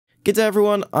Good day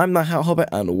everyone, I'm the Hobbit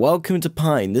and welcome to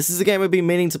Pine. This is a game I've been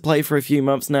meaning to play for a few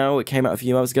months now. It came out a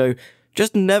few months ago,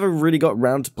 just never really got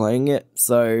around to playing it.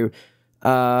 So,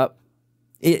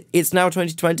 it's now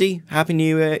 2020. Happy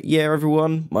New Year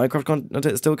everyone. Minecraft content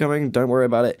is still coming, don't worry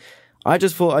about it. I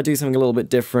just thought I'd do something a little bit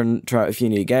different, try out a few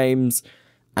new games,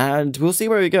 and we'll see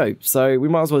where we go. So we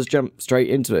might as well just jump straight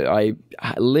into it. I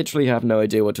literally have no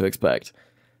idea what to expect.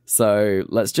 So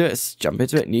let's just jump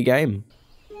into it, new game.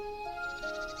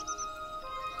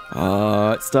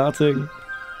 It's starting.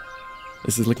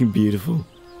 This is looking beautiful.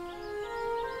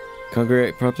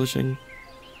 Congregate Publishing.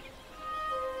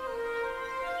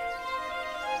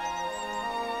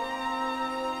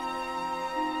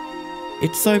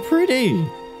 It's so pretty.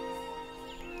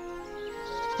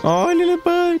 Oh, little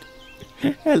bird.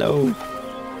 Hello.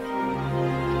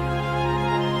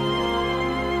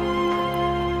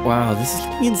 Wow, this is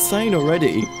looking insane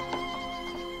already.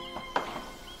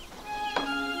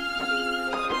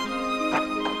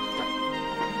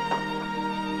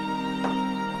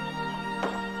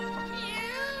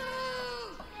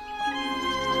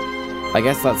 I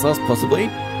guess that's us, possibly.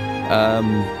 I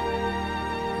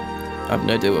have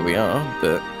no idea where we are,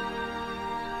 but...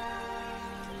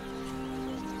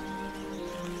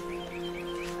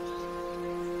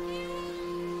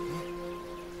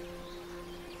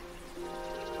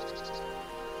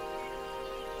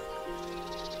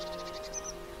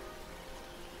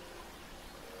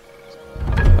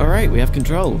 Alright, we have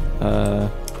control.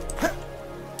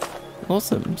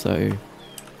 Awesome, so...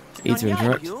 Easy to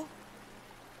interact.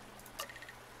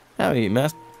 How are you,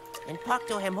 Master?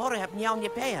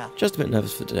 Just a bit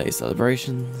nervous for today's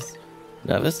celebrations.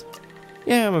 Nervous?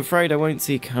 Yeah, I'm afraid I won't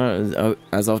see Khan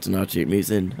as often after he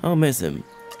moves in. I'll miss him.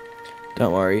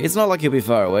 Don't worry, it's not like he'll be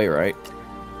far away, right?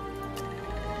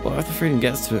 What if the freedom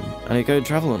gets to him, and he go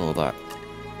travel and all that?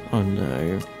 Oh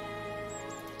no.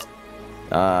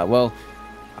 Well,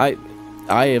 I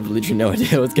have literally no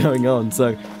idea what's going on,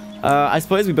 so... I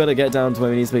suppose we better get down to where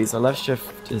we need to be. So left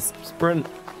shift is sprint.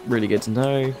 Really good to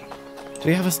know. Do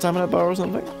we have a stamina bar or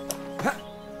something?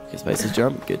 Okay, space is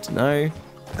jump. Good to know.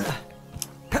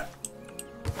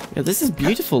 Yeah, this is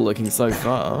beautiful looking so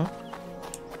far.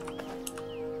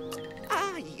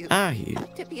 Are you?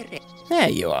 There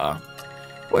you are.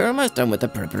 We're almost done with the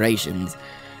preparations.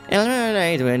 Elmer and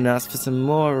Edwin asked for some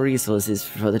more resources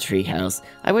for the treehouse.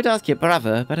 I would ask your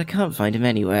brother, but I can't find him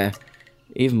anywhere.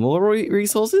 Even more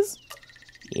resources?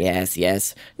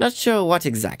 Yes. Not sure what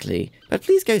exactly, but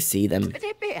please go see them.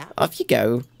 Off you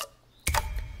go.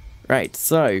 Right,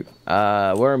 so,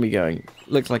 where are we going?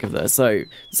 Looks like over there. So,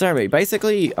 ceremony.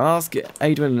 Basically, ask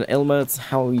Adwin and Ilma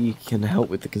how you can help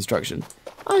with the construction.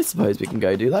 I suppose we can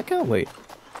go do that, can't we?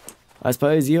 I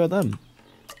suppose you are them.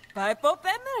 Right on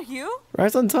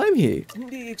time, Hugh. We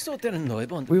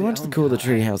wanted to call the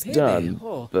treehouse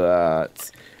done,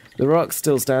 but... The rock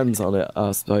still stands on it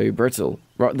are so brittle.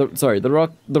 The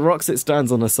rocks it stands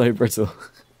on are so brittle.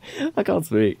 I can't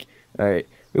speak. Alright,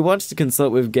 we wanted to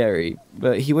consult with Gary,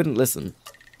 but he wouldn't listen.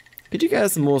 Could you get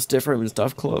us some more stiff rope and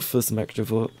stuff cloth for some extra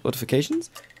fortifications?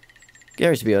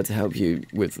 Gary should be able to help you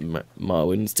with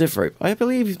Marwin stiff rope. I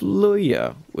believe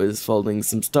Luya was folding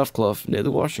some stuff cloth near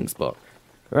the washing spot.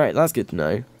 Right, that's good to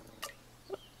know.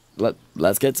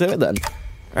 Let's get to it then.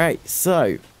 Alright,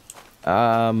 so...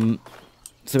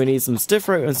 So we need some stiff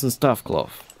rope and some stuff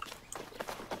cloth.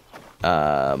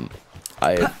 I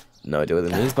have no idea what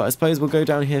it is, but I suppose we'll go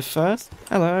down here first.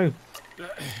 Hello.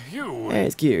 Hey,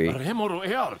 it's Gary.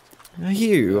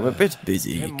 Hugh, I'm a bit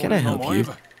busy. Can I help you?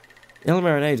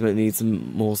 Elmer and Adwin need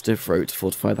some more stiff rope to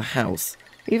fortify the house.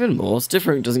 Even more? Stiff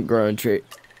rope doesn't grow in tree...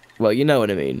 Well, you know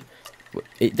what I mean.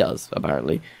 It does,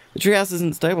 apparently. The treehouse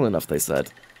isn't stable enough, they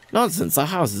said. Nonsense, our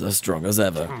house is as strong as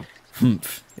ever.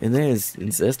 Humph. And theirs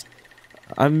insist.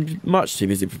 I'm much too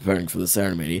busy preparing for the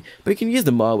ceremony, but you can use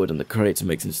the marwood and the crate to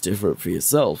make some stiff rope for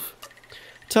yourself.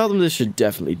 Tell them this should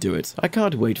definitely do it. I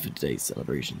can't wait for today's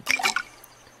celebration.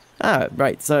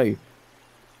 Right, so...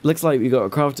 Looks like we got a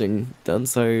crafting done,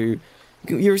 so...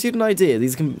 You received an idea.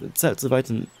 These are concepts of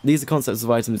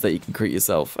items that you can create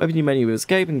yourself. Open your menu with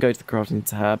escape and go to the crafting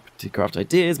tab to craft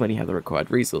ideas when you have the required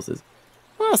resources.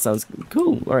 Oh, sounds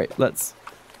cool. Alright, let's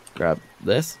grab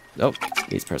this. Oh,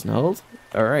 needs press and hold.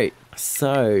 Alright,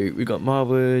 so we've got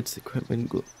Marwood, equipment,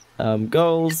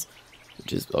 goals,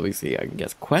 which is obviously, I can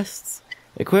guess, quests.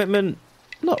 Equipment,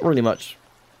 not really much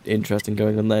interesting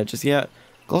going on there just yet.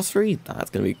 Glossary, that's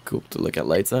going to be cool to look at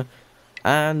later.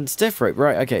 And stiff rope,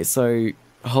 right, okay, so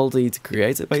hold E to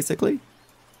create it, basically.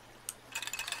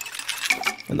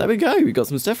 And there we go, we got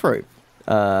some stiff rope.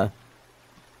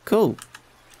 Cool.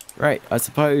 Right, I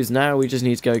suppose now we just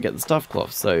need to go get the stuff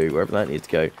cloth, so wherever that needs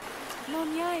to go.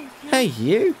 Hey,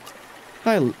 you.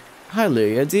 Hi,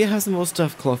 Luya. Do you have some more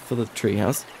stuffed cloth for the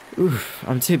treehouse? Oof,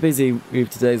 I'm too busy with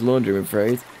today's laundry, I'm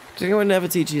afraid. Did anyone ever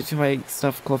teach you to make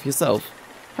stuffed cloth yourself?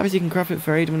 How about you can craft it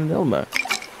for Aiden and Ilma?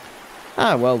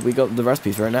 Ah, well, we got the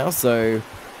recipe for it now, so...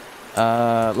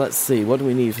 let's see, what do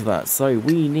we need for that? So,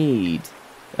 we need...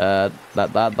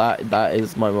 that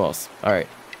is my moss. Alright.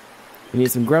 We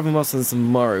need some gravel moss and some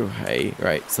morrow hay.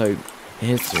 Right, so,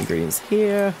 here's the ingredients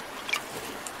here.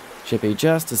 Should be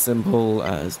just as simple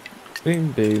as...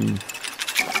 boom, boom.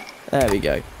 There we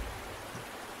go.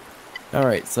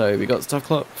 Alright, so we got stuff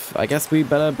cloth. I guess we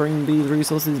better bring these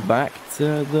resources back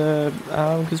to the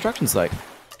construction site.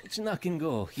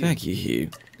 Thank you, Hugh.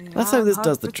 Let's hope this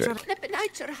does the trick.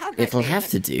 It'll have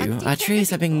to do. Our trees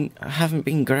haven't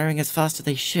been growing as fast as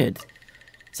they should.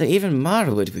 So even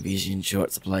Marwood will be in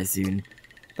short supply soon.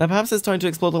 Now perhaps it's time to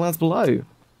explore the lands below.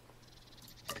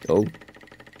 Oh.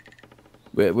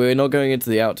 We're not going into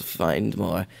the out to find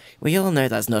more. We all know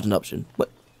that's not an option. What?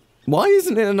 Why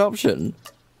isn't it an option?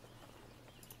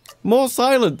 More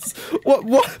silence!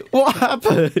 What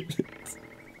happened?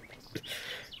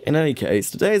 In any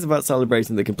case, today is about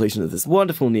celebrating the completion of this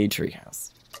wonderful new treehouse.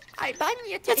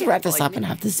 Let's wrap this up and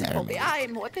have the ceremony.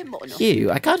 Hugh,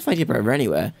 I can't find your brother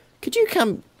anywhere. Could you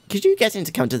get him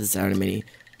to come to the ceremony?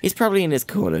 He's probably in his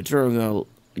corner,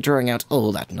 drawing out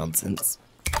all that nonsense.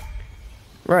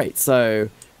 Right, so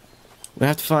we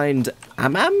have to find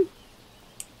Amam?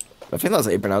 I think that's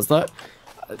how you pronounce that.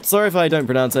 Sorry if I don't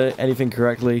pronounce anything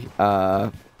correctly.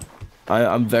 I'm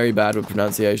very bad with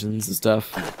pronunciations and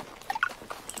stuff.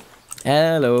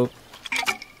 Hello.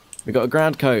 We got a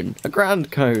grand cone. A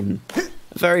grand cone.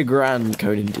 A very grand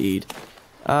cone indeed.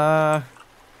 There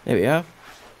we are.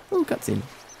 Oh, cutscene.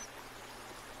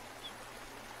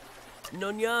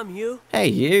 Hey,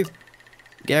 you.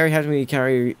 Gary had me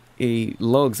carry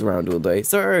logs around all day,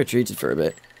 so I retreated for a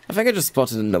bit. I think I just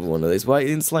spotted another one of those white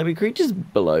and slimy creatures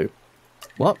below.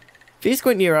 What? If you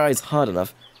squint your eyes hard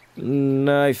enough.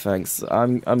 No, thanks.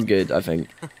 I'm good, I think.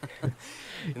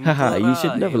 Haha, you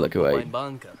should never look away.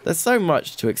 There's so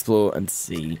much to explore and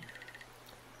see.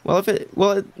 Well,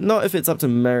 not if it's up to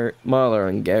Marla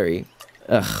and Gary.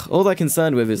 Ugh, all they're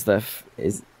concerned with is their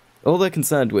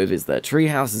tree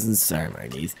houses and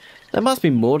ceremonies. There must be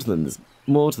more to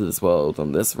this world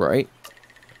than this, right?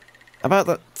 About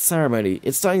that ceremony,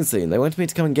 it's starting soon. They wanted me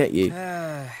to come and get you.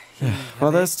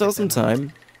 Well, there's still some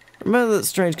time. Remember that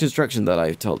strange construction that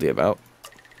I told you about?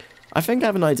 I think I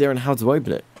have an idea on how to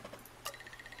open it.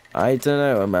 I don't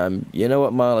know, ma'am. You know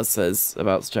what Marla says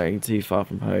about straying too far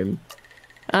from home.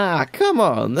 Ah, come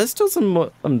on. There's still some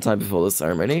time before the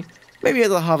ceremony. Maybe at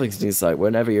the harvesting site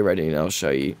whenever you're ready and I'll show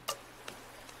you.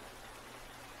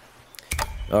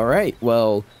 Alright,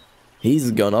 well,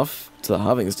 he's gone off to the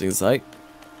harvesting site.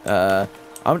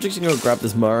 I'm just gonna grab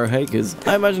this morrow hay because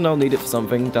I imagine I'll need it for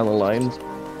something down the line.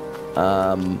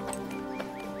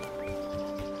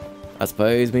 I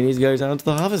suppose we need to go down to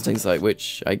the harvesting site,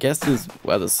 which I guess is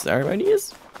where the ceremony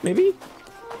is, maybe?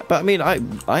 But I mean, I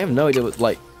have no idea what,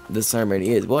 like, the ceremony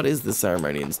is. What is the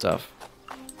ceremony and stuff?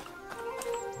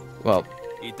 Well,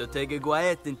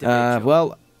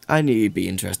 I knew you'd be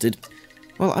interested.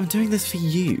 Well, I'm doing this for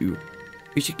you.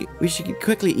 We should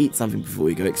quickly eat something before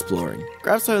we go exploring.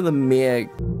 Grab some of the mere...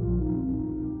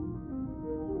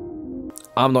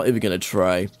 I'm not even gonna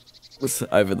try. What's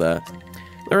over there?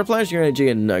 They replenish your energy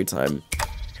in no time.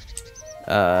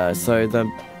 So that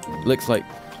looks like...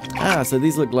 Ah, so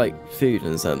these look like food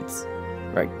in a sense.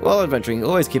 Right, while adventuring,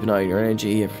 always keep an eye on your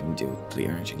energy. Everything do deplete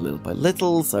your energy little by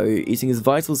little, so eating is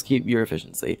vital to keep your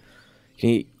efficiency. You can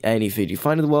eat any food you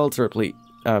find in the world to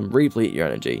replete your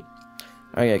energy.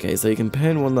 Okay, so you can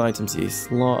pin one item to your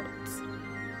slot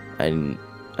and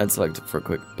select it for a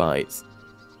quick bite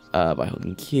by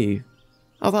holding Q.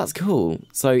 Oh, that's cool.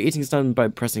 So eating is done by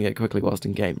pressing it quickly whilst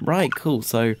in game. Right, cool.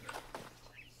 So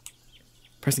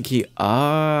pressing Q.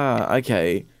 Ah,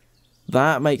 okay.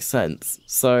 That makes sense.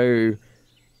 So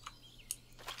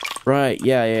right,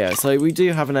 yeah. So we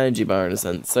do have an energy bar in a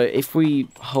sense. So if we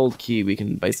hold Q, we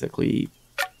can basically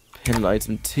pin an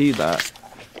item to that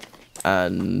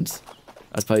and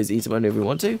I suppose eat it whenever we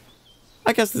want to.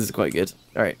 I guess this is quite good.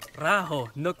 Alright,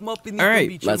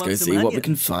 let's go see what we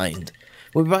can find.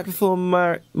 We'll be back before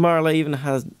Marla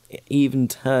even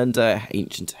turned her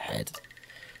ancient head.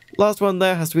 Last one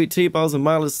there has to eat 2 bowls of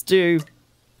Marla's stew.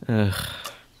 Ugh.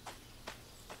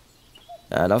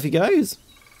 And off he goes.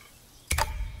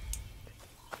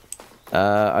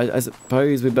 I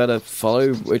suppose we better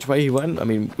follow which way he went. I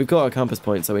mean, we've got our compass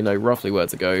point, so we know roughly where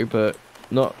to go, but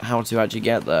not how to actually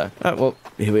get there. Oh, well,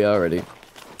 here we are already.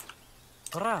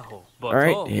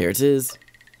 Alright, here it is.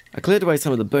 I cleared away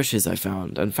some of the bushes I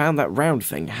found, and found that round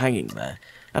thing hanging there.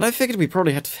 And I figured we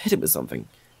probably had to hit it with something.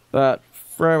 But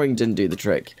throwing didn't do the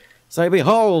trick. So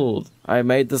behold, I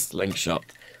made the slingshot.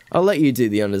 I'll let you do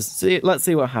the honors. Let's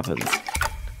see what happens.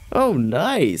 Oh,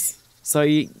 nice. So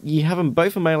you have them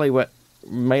both a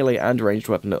melee and ranged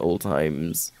weapon at all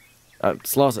times.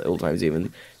 Slot at all times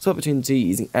even. Swap between the two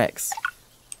using X.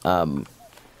 So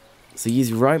use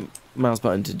your right mouse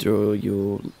button to draw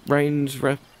your ranged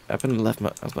weapon and left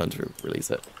mouse button to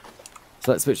release it.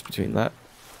 So let's switch between that.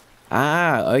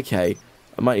 Ah, okay.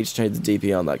 I might need to change the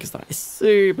DP on that because that is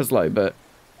super slow, but...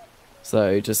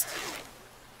 So just...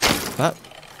 that.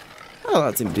 Oh,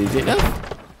 that seemed easy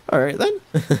enough. Alright then.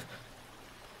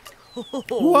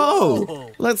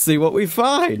 Whoa! Let's see what we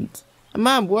find.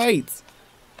 Man, wait.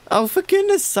 Oh, for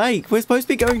goodness sake. We're supposed to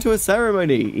be going to a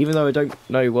ceremony, even though I don't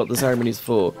know what the ceremony's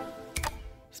for.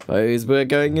 Suppose we're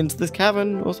going into this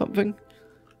cavern or something.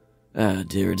 Ah,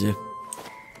 dear, dear.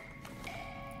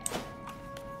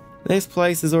 This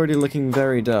place is already looking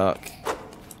very dark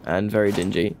and very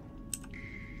dingy.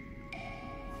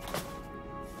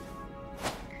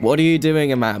 What are you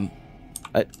doing, ma'am?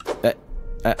 I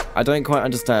don't quite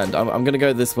understand. I'm gonna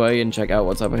go this way and check out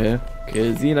what's over here,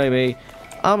 because you know me,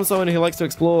 I'm someone who likes to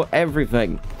explore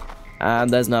everything, and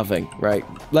there's nothing. Right?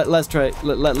 Let's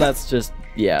just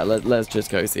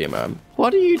go see him, ma'am.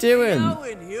 What are you doing?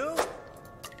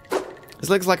 This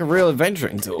looks like a real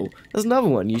adventuring tool. There's another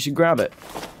one. You should grab it.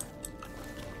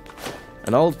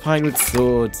 An old pine with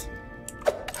swords.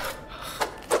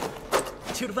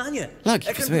 Look,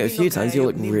 if you swing it a few times, you'll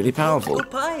look really powerful.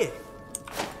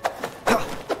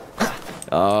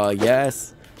 Oh,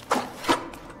 yes.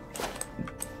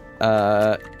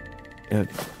 Much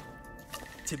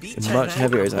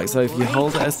heavier attack. So if you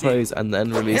hold it, I suppose, and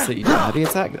then release it, you do a heavy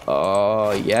attack.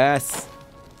 Oh, yes.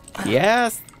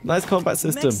 Yes. Nice combat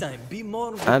system.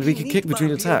 And we can kick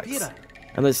between attacks.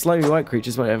 And those slimy white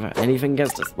creatures won't have anything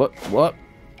against us. What?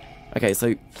 Okay, so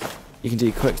you can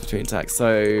do quicks between attacks.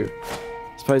 So,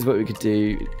 I suppose what we could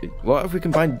do... What if we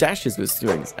combine dashes with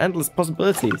strings? Endless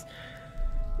possibilities.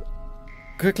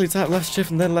 Quickly tap left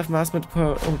shift and then left mouse button to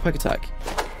put on a quick attack.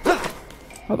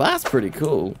 Oh, that's pretty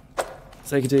cool.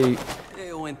 So you can do...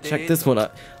 Check this one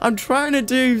out. I'm trying to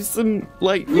do some,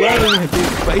 like, learning how to do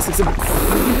the basics of...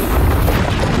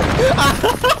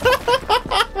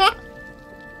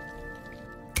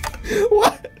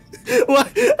 What?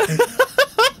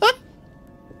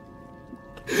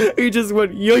 He just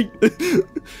went yoink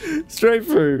straight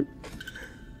through.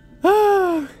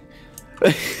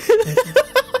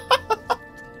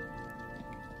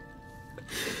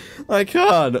 I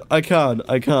can't.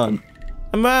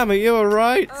 Ma'am, are you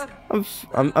alright? I'm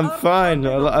fine.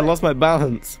 I lost my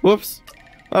balance. Whoops.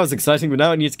 That was exciting, but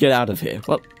now I need to get out of here.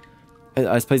 Well,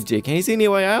 I suppose, G, can you see any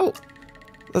way out?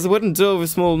 There's a wooden door with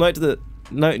a small note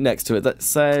next to it that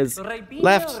says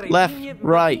left,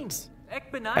 right.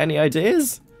 Any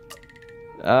ideas?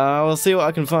 We'll see what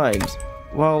I can find.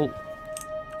 Well,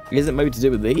 is it maybe to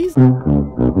do with these?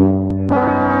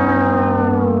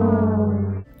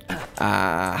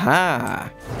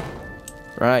 Aha!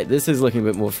 Right, this is looking a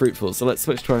bit more fruitful. So let's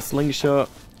switch to our slingshot.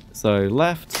 So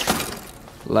left,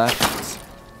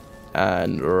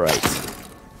 and right.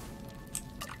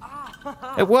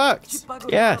 It worked!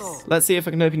 Yes! Let's see if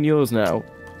I can open yours now.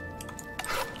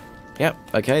 Yep,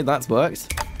 okay, that's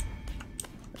worked.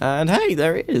 And hey,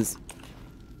 there it is.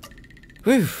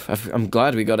 Whew, I'm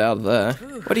glad we got out of there.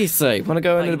 What do you say? Want to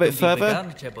go in a bit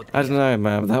further? I don't know,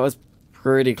 ma'am. That was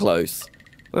pretty close.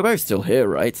 We're both still here,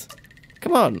 right?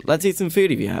 Come on, let's eat some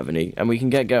food if you have any, and we can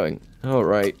get going.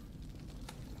 Alright.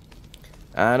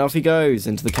 And off he goes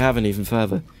into the cavern even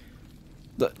further.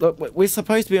 Look, we're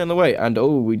supposed to be on the way, and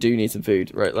oh, we do need some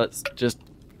food. Right, let's just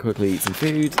quickly eat some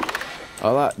food.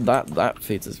 Oh, that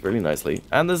feeds us really nicely.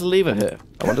 And there's a lever here.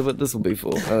 I wonder what this will be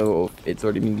for. Oh, it's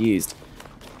already been used.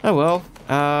 Oh well.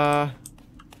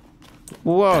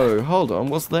 Whoa, hold on,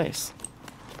 what's this?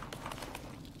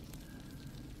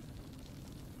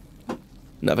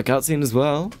 Another cutscene as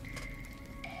well.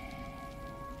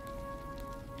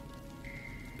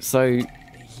 So,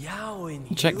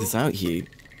 check this out, Hugh.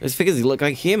 Those figures look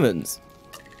like humans.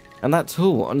 And that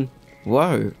tall one,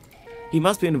 whoa. He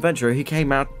must be an adventurer who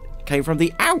came from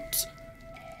the out.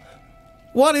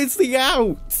 What is the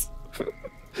out?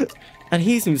 And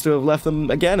he seems to have left them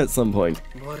again at some point.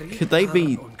 Could they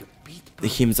be the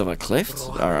humans of a cliff?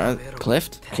 Alright,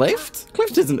 clift?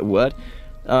 Clift isn't a word.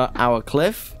 Our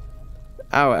cliff?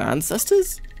 Our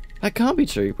ancestors? That can't be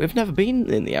true. We've never been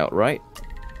in the out, right?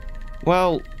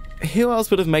 Well, who else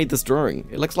would have made this drawing?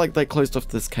 It looks like they closed off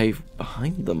this cave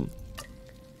behind them.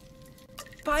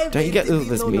 Don't you get what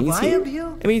this means here?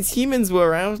 It means humans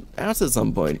were out at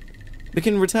some point. We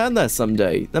can return there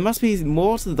someday. There must be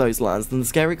more to those lands than the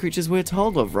scary creatures we're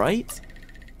told of, right?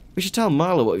 We should tell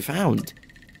Marla what we found.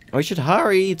 We should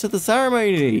hurry to the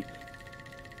ceremony.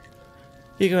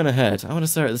 You're going ahead. I want to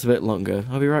stare at this a bit longer.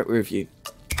 I'll be right with you.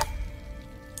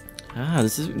 Ah,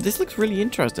 this looks really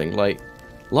interesting. Like,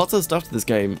 lots of stuff to this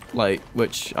game, like,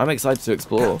 which I'm excited to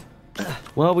explore.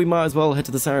 Well, we might as well head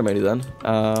to the ceremony then.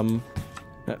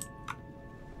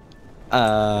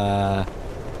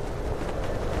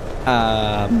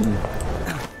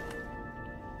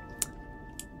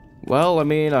 Well, I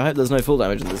mean, I hope there's no full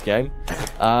damage in this game.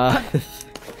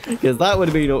 Because that would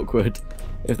have been awkward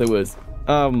if there was.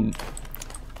 I'm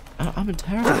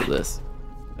terrible at this.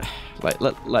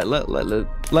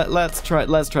 Let's try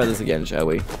this again, shall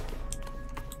we?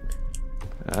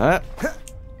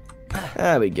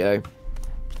 There we go.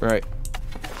 Right.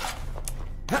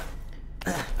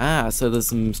 Ah, so there's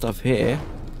some stuff here.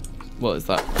 What is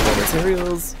that? Raw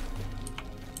materials.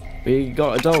 We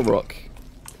got a dull rock.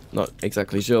 Not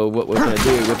exactly sure what we're gonna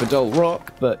do with a dull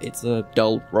rock, but it's a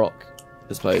dull rock,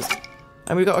 I suppose.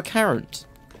 And we got a carrot.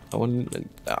 I don't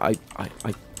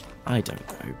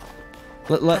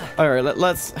know. Alright,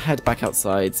 let's head back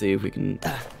outside, see if we can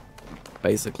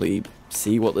basically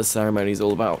see what this ceremony is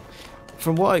all about.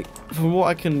 From what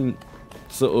I can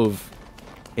sort of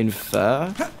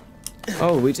infer.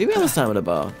 Oh, we do have a stamina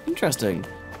bar. Interesting.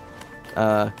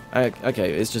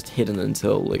 Okay, it's just hidden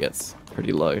until it gets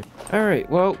pretty low. Alright,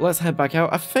 well, let's head back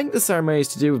out. I think the ceremony is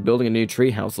to do with building a new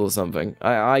treehouse or something.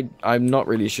 I'm not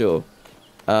really sure.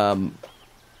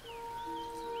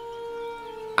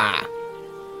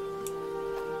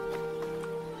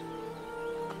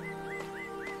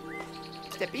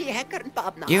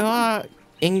 You are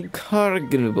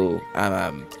incorrigible,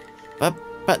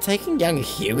 but taking young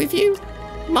Hugh with you?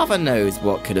 Mother knows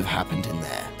what could have happened in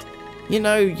there. You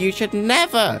know, you should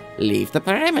never leave the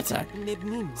perimeter.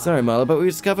 Sorry, Marla, but we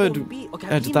discovered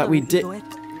that we did...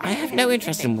 I have no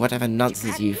interest in whatever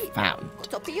nonsense you found.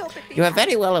 You are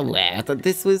very well aware that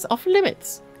this was off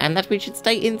limits, and that we should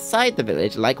stay inside the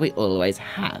village like we always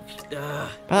have.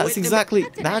 That's exactly...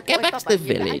 Now get back to the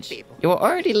village. You are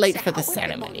already late for the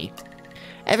ceremony.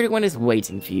 Everyone is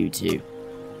waiting for you two.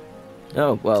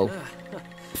 Oh, well...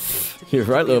 You're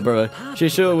right, little brother. She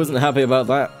sure wasn't happy about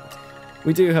that.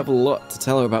 We do have a lot to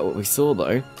tell her about what we saw,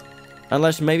 though.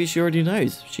 Unless maybe she already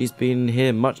knows. She's been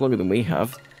here much longer than we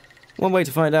have. One way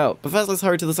to find out. But first, let's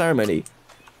hurry to the ceremony.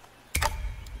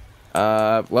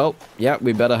 Well, yeah,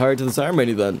 we better hurry to the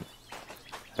ceremony then.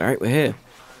 Alright, we're here.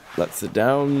 Let's sit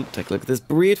down, take a look at this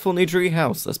beautiful new tree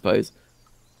house, I suppose.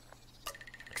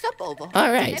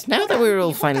 Alright, now that we're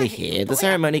all finally here, the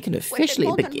ceremony can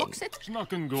officially begin.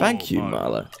 Thank you,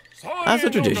 Marla. As a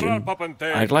tradition,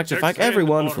 I'd like to thank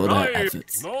everyone for their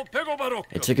efforts.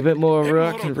 It took a bit more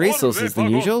work and resources than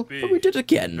usual, but we did it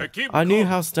again. Our new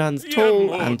house stands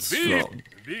tall and strong.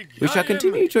 We shall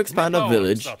continue to expand our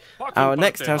village. Our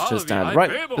next house shall stand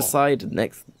right beside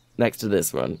next to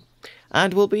this one,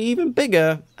 and will be even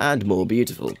bigger and more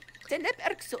beautiful.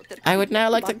 I would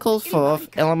now like to call forth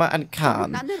Ilma and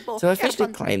Khan to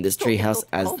officially claim this treehouse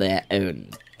as their own.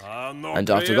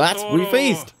 And after that, we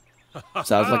feast.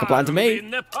 Sounds like a plan to me.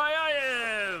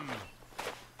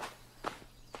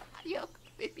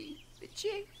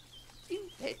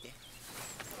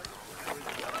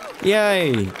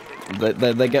 Yay!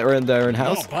 They get around their own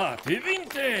house.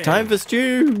 Time for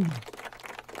stew!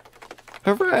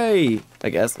 Hooray! I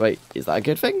guess. Wait, is that a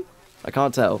good thing? I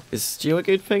can't tell. Is stew a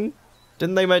good thing?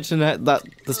 Didn't they mention that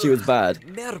the stew is bad?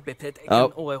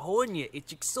 Oh.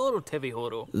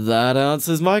 That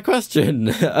answers my question.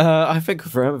 I think we're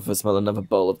forever for smell another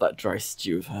bowl of that dry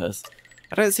stew of hers.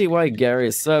 I don't see why Gary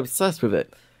is so obsessed with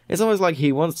it. It's almost like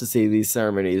he wants to see these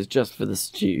ceremonies just for the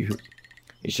stew.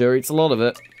 He sure eats a lot of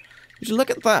it. Would you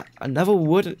look at that? Another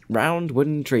round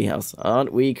wooden treehouse.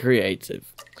 Aren't we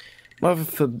creative? Mother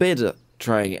forbid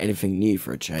trying anything new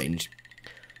for a change.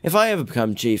 If I ever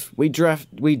become chief, we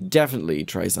definitely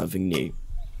try something new.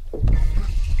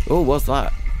 Oh, what's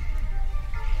that?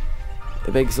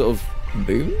 A big sort of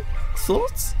boom?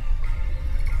 Sorts?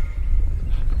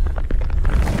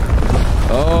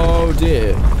 Oh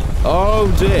dear.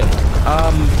 Oh dear.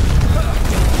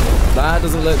 That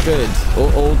doesn't look good.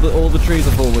 All the trees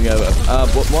are falling over.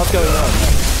 What's going on?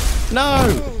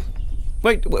 No!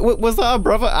 Wait, was that our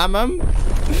brother Amam?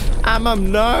 Amam,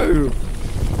 no!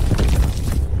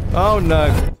 Oh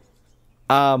no.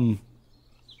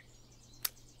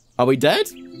 Are we dead?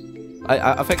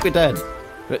 I think we're dead.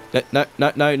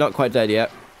 No, not quite dead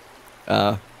yet.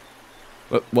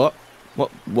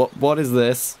 What is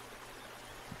this?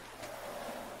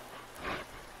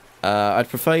 I'd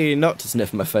prefer you not to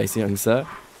sniff my face, young sir.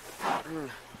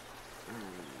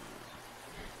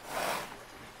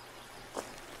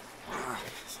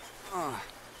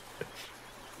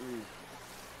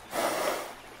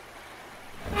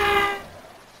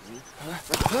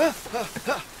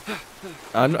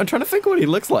 I'm trying to think what he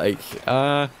looks like.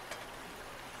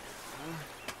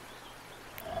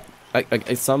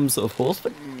 Some sort of horse.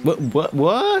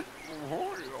 What?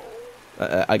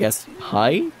 I guess.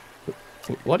 Hi.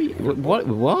 What are you?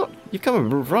 What? You've come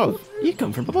from above. You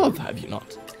come from above, have you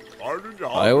not?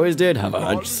 I always did have a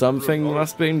hunch something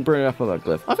must have been brewing up on that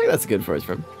cliff. I think that's a good phrase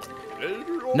for him.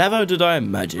 Never did I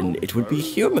imagine it would be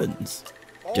humans.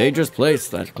 Dangerous place,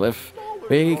 that cliff.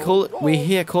 We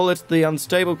here call it the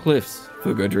Unstable Cliffs,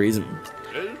 for good reason.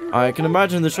 I can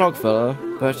imagine the shock, fella,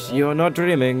 but you're not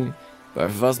dreaming.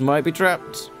 Both of us might be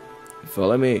trapped.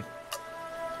 Follow me.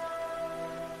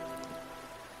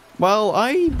 Well,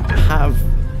 I have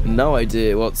no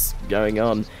idea what's going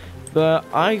on, but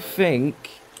I think...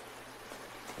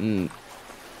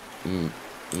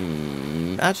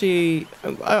 Actually,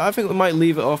 I think we might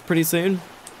leave it off pretty soon.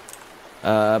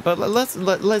 But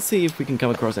let's see if we can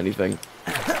come across anything.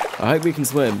 I hope we can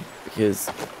swim, because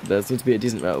there seems to be a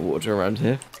decent amount of water around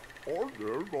here.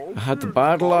 I had the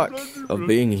bad luck of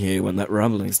being here when that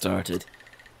rumbling started.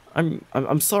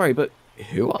 I'm sorry, but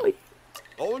who are you?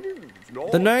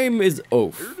 The name is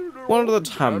Oaf, one of the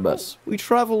Tambas. We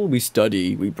travel, we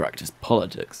study, we practice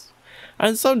politics.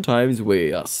 And sometimes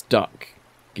we are stuck.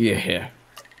 Yeah.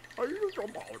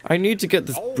 I need to get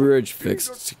this bridge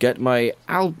fixed to get my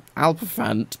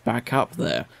Alpafant back up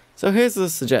there. So here's a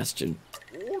suggestion.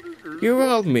 You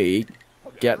help me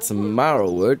get some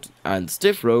marrowwood and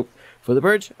stiff rope for the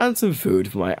bridge and some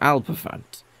food for my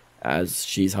Alpafant, as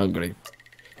she's hungry.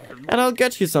 And I'll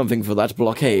get you something for that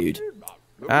blockade,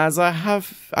 as I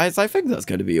think that's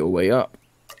going to be your way up.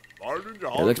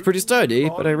 It looks pretty sturdy,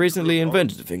 but I recently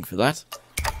invented a thing for that.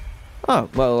 Oh,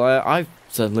 well, I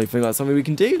certainly think that's something we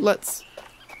can do. Let's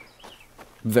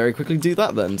very quickly do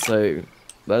that then. So,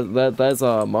 there's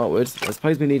our markwood. I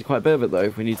suppose we need quite a bit of it,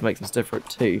 though. We need to make some stiff rope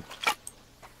too.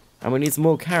 And we need some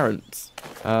more carrots.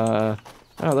 Oh,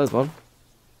 there's one.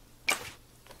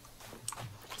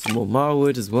 Some more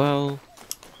marwood as well.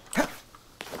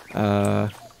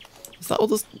 Is that all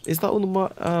the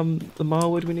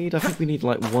marwood we need? I think we need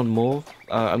like one more.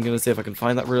 I'm gonna see if I can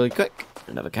find that really quick.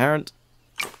 Another carrot.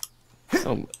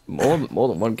 Oh, more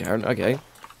than one carrot. Okay.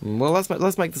 Well,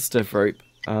 let's make the stiff rope.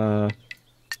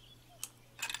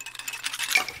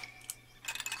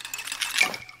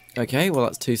 Okay. Well,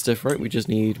 that's 2 stiff rope. We just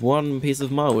need 1 piece of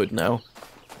marwood now,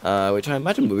 which I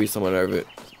imagine will be somewhere over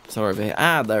here.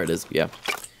 Ah, there it is. Yeah.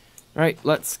 Right.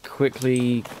 Let's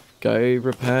quickly go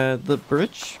repair the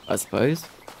bridge, I suppose,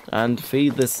 and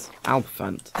feed this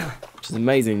Alpafant, which is an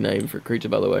amazing name for a creature,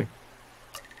 by the way.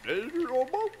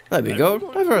 There we go.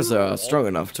 Neither of us are strong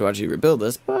enough to actually rebuild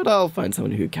this, but I'll find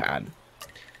someone who can.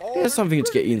 Here's something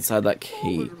to get you inside that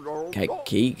key.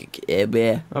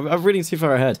 I'm reading too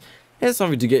far ahead. Here's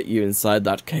something to get you inside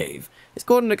that cave. It's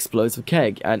called an explosive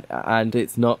keg, and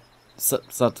it's not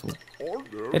subtle.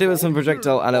 Hit it with some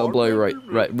projectile and it'll blow right.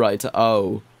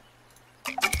 Oh.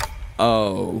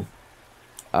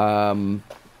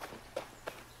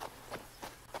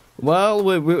 Well,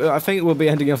 I think we'll be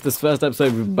ending off this first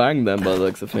episode with bang then, by the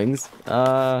looks of things. Wait,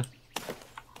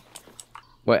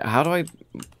 how do I,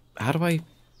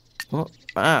 what?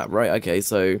 Ah, right, okay,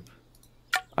 so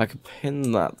I could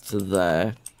pin that to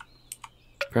there.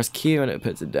 Press Q and it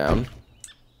puts it down.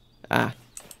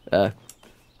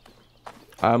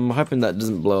 I'm hoping that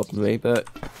doesn't blow up on me, but...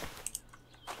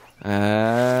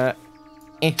 Hey,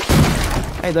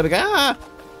 there we go! Ah!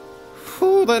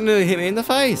 Whew, that nearly hit me in the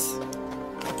face!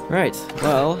 Right,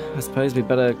 well, I suppose we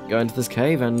better go into this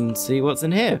cave and see what's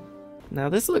in here. Now,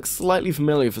 this looks slightly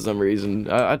familiar for some reason.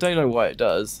 I don't know why it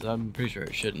does. I'm pretty sure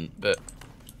it shouldn't, but...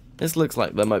 This looks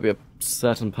like there might be a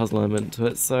certain puzzle element to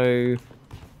it, so...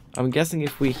 I'm guessing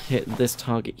if we hit this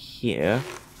target here...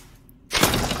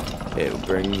 It'll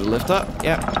bring the lift up.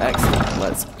 Yeah, excellent.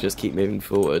 Let's just keep moving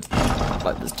forward.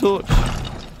 Light this torch.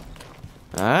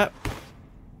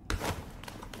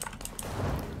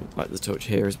 Light this torch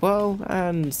here as well,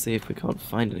 and see if we can't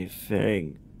find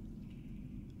anything.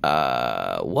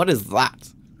 What is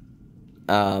that?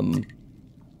 Well,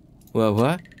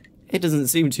 what? It doesn't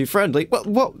seem too friendly. Well,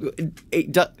 what?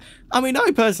 It does. I mean,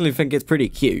 I personally think it's pretty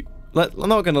cute. I'm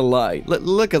not gonna lie.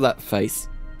 Look at that face.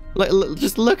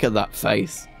 Just look at that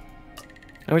face.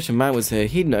 I wish a man was here.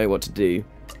 He'd know what to do.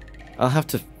 I'll have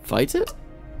to fight it?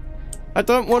 I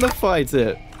don't want to fight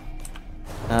it.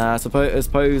 I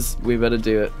suppose we better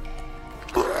do it.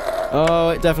 Oh,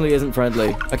 it definitely isn't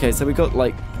friendly. Okay, so we got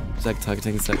like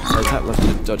targeting, so tap left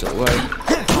to dodge out of the way.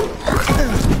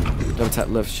 Double tap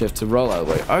left shift to roll out of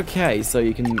the way. Okay, so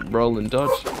you can roll and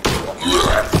dodge.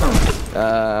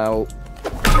 Ow.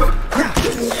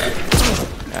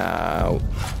 Ow.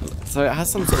 So it has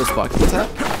some sort of spiking attack,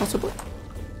 possibly?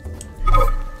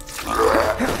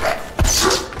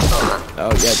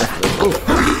 Oh yeah, definitely. Ooh.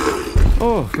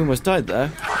 Oh, we almost died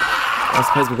there. I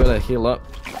suppose we've got to heal up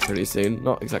pretty soon.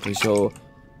 Not exactly sure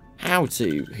how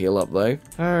to heal up though.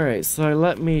 Alright, so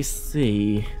let me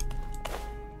see.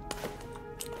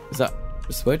 Is that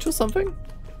a switch or something?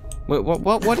 Wait,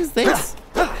 what is this?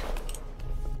 I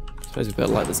suppose we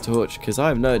better light this torch, because I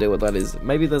have no idea what that is.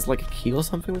 Maybe there's like a key or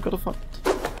something we've got to find.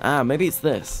 Ah, maybe it's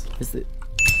this. Is it?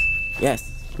 Yes,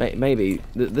 maybe.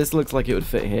 This looks like it would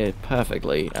fit here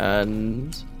perfectly,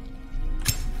 and...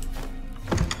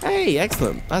 Hey,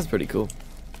 excellent. That's pretty cool.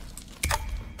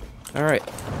 Alright,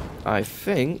 I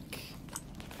think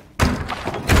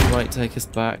it might take us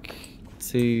back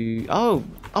to... Oh,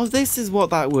 this is what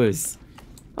that was.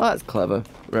 Oh, that's clever.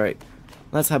 Right,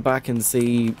 let's head back and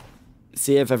see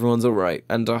if everyone's alright.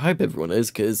 And I hope everyone is,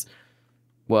 because,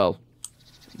 well,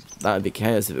 that would be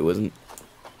chaos if it wasn't.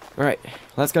 Right,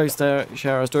 let's go share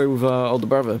our story with our older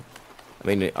brother. I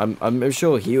mean, I'm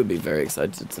sure he would be very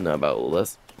excited to know about all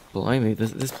this. Blimey,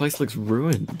 this place looks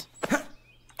ruined.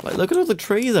 Like, look at all the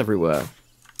trees everywhere.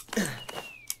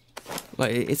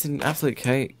 Like, it's an absolute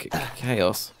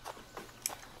chaos.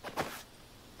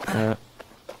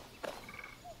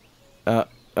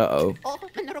 Uh-oh.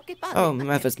 Oh,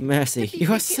 Mother's mercy.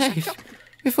 You are safe.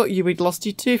 We thought we'd lost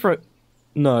you too for...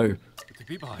 No.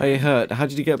 Are you hurt? How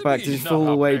did you get back? Did you fall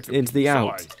away into the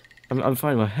out? I'm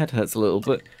fine, my head hurts a little,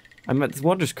 but I met this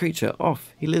wondrous creature.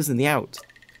 Off. He lives in the out.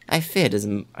 I feared as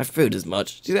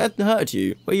much. Did that hurt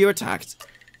you? Were you attacked?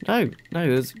 No, it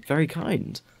was very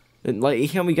kind. Like, he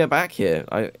helped me get back here.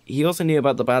 He also knew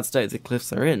about the bad state the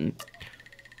cliffs are in.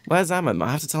 Where's Ammon?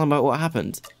 I have to tell him about what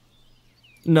happened.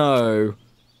 No,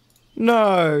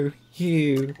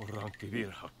 you.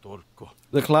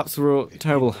 The collapse wrought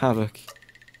terrible havoc.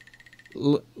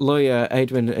 Lawyer,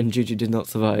 Adwin, and Juju did not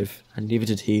survive, and neither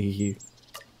did you.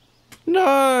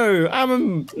 No,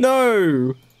 Ammon,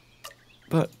 no.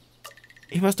 But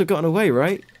he must have gotten away,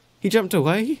 right? He jumped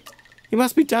away? He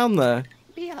must be down there.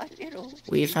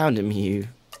 We found him, Hugh.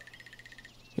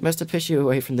 He must have pushed you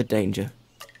away from the danger.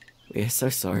 We are so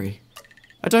sorry.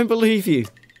 I don't believe you.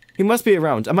 He must be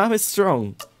around. Amam is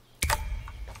strong.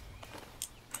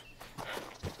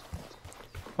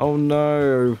 Oh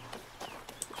no.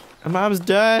 Amam's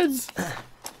dead.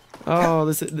 Oh,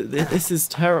 this is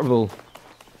terrible.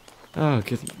 Oh,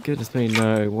 goodness me,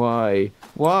 no. Why?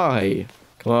 Why?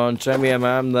 Come on, show me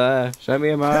Amam there. Show me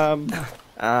Amam.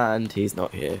 And he's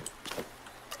not here.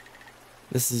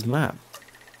 This is map.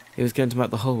 He was going to map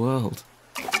the whole world.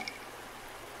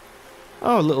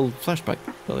 Oh, a little flashback.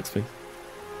 That looks fun.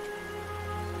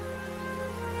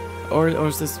 Or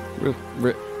is this real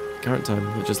current time?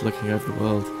 You're just looking over the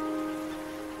world.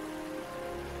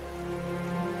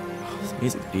 Oh, this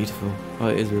music's beautiful. Oh,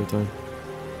 it is real time.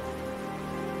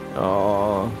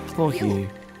 Oh, poor Hugh.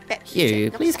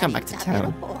 Hugh, please come back to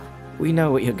town. We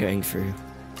know what you're going through.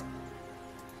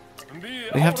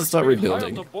 We have to start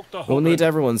rebuilding. We'll need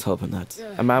everyone's help in that.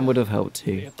 A man would have helped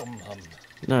too.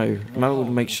 No, a man would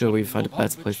make sure we find a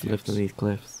better place to live than these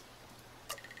cliffs.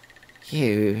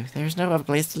 Hugh, there is no other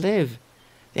place to live.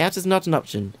 The out is not an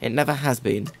option. It never has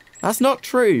been. That's not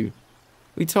true.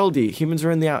 We told you, humans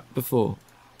were in the out before.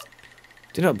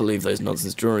 Do not believe those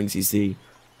nonsense drawings you see.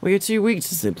 We are too weak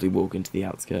to simply walk into the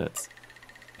outskirts.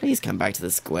 Please come back to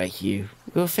the square, Hugh.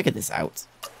 We'll figure this out.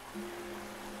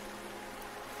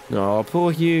 Oh,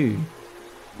 poor Hugh.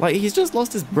 Like, he's just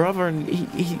lost his brother and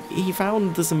he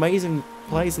found this amazing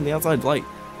place in the outside. Like,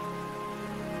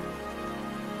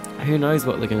 who knows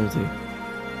what they're going to do.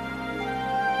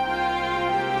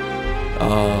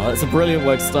 Oh, that's a brilliant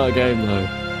way to start a game, though.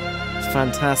 It's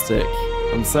fantastic.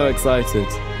 I'm so excited.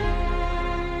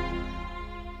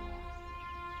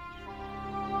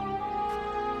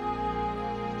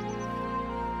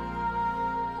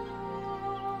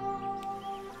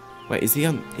 Wait, is he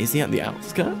on the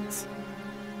outskirts?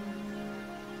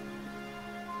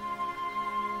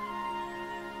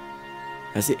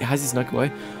 Has he snuck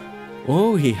away?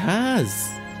 Oh, he has.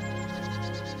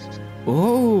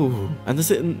 Oh, and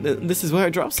this is where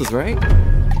it drops us, right?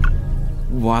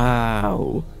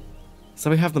 Wow. So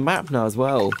we have the map now as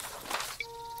well.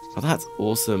 Oh, that's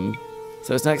awesome.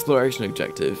 So it's an exploration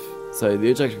objective. So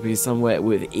the objective will be somewhere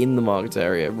within the marked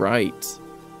area, right?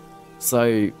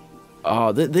 So,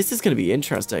 oh, this is going to be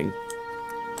interesting.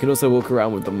 can also walk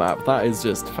around with the map. That is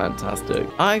just fantastic.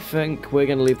 I think we're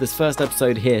going to leave this first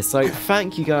episode here. So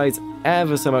thank you guys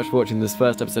ever so much for watching this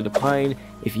first episode of Pine.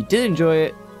 If you did enjoy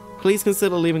it, please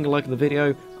consider leaving a like on the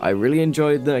video. I really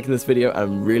enjoyed making this video.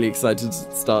 I'm really excited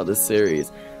to start this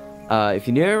series. If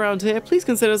you're new around here, please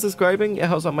consider subscribing. It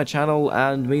helps out my channel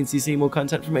and means you see more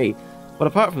content from me. But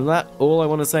apart from that, all I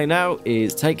want to say now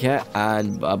is take care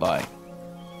and bye-bye.